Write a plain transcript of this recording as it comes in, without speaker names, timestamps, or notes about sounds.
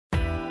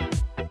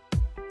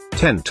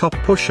10 Top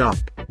Push-Up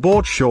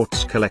Board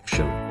Shorts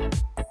Collection.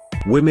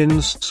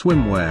 Women's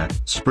Swimwear,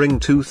 Spring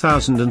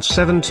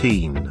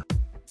 2017.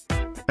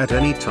 At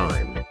any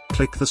time,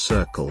 click the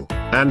circle,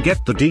 and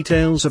get the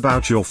details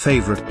about your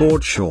favorite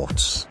board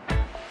shorts.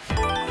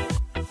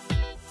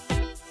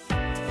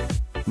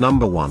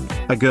 Number 1,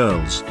 a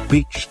girl's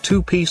beach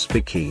two-piece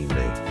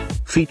bikini.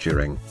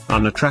 Featuring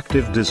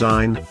unattractive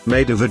design,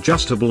 made of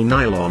adjustable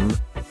nylon.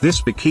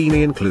 This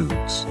bikini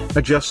includes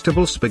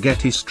adjustable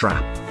spaghetti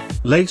strap,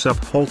 lace-up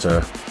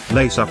halter,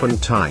 lace-up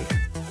and tie.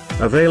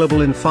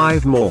 Available in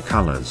 5 more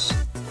colors.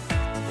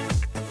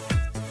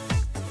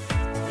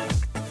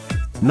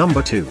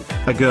 Number 2,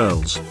 a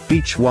girl's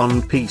beach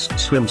one-piece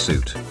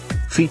swimsuit.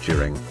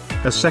 Featuring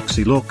a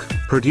sexy look,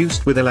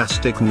 produced with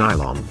elastic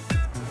nylon.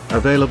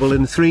 Available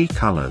in 3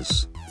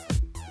 colors.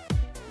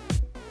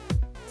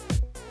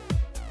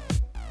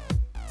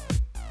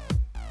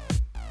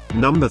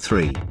 Number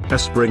 3, a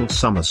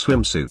spring-summer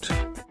swimsuit.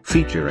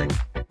 Featuring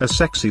a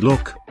sexy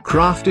look,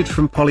 crafted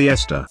from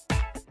polyester.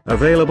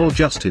 Available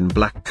just in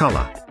black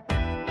color.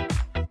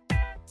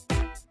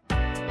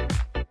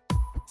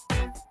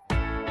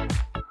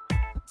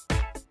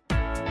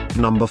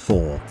 Number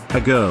 4,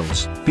 a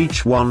girl's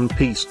beach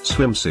one-piece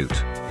swimsuit.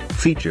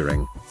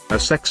 Featuring a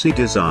sexy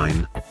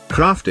design,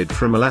 crafted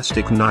from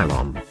elastic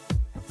nylon.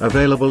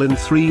 Available in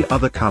 3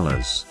 other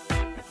colors.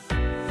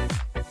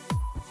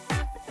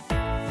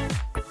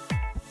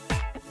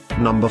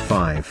 Number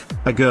 5,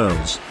 a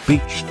girl's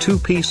beach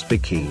two-piece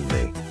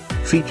bikini.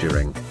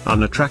 Featuring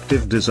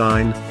unattractive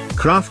design,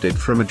 crafted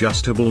from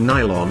adjustable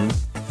nylon.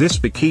 This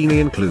bikini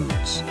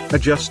includes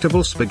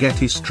adjustable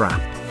spaghetti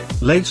strap,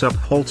 lace-up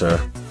halter,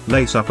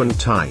 lace-up and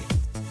tie.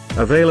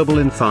 Available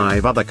in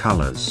 5 other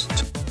colors.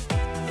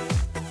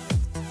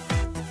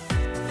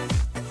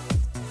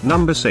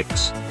 Number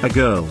 6, a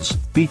girl's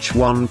beach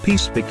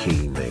one-piece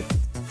bikini.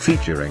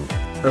 Featuring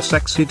a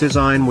sexy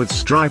design with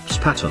stripes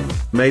pattern,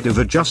 made of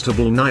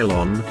adjustable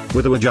nylon,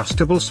 with an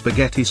adjustable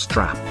spaghetti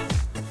strap.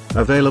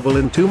 Available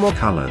in 2 more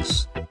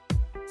colors.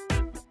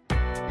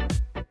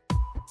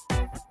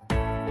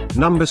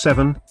 Number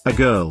 7, a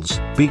girl's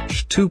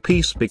beach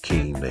two-piece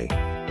bikini.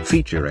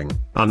 Featuring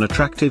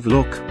unattractive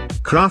look,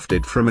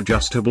 crafted from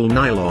adjustable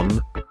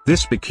nylon.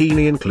 This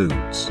bikini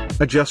includes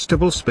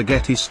adjustable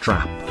spaghetti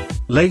strap,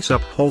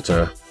 lace-up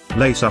halter,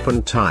 lace-up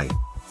and tie.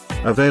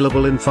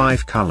 Available in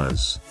 5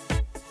 colors.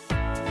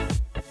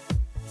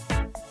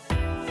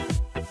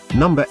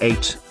 Number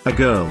 8, a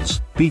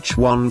girl's beach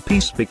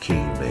one-piece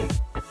bikini.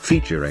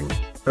 Featuring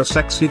a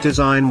sexy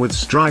design with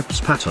stripes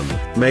pattern,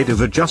 made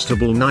of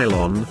adjustable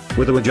nylon,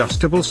 with an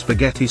adjustable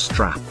spaghetti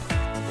strap.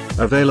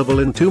 Available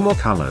in 2 more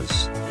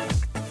colors.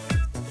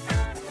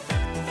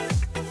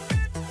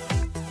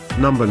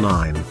 Number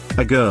 9,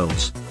 a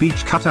girl's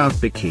beach cutout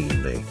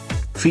bikini.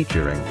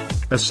 Featuring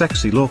a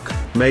sexy look,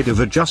 made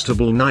of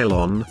adjustable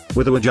nylon,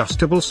 with an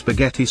adjustable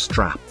spaghetti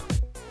strap.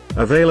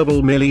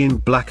 Available merely in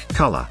black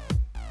color.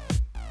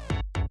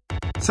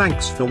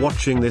 Thanks for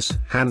watching this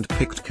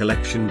hand-picked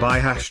collection by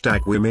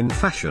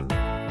 #WomenFashion.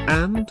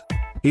 And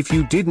if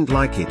you didn't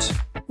like it,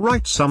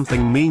 write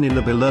something mean in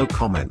the below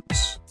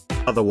comments.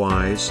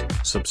 Otherwise,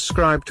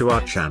 subscribe to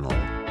our channel.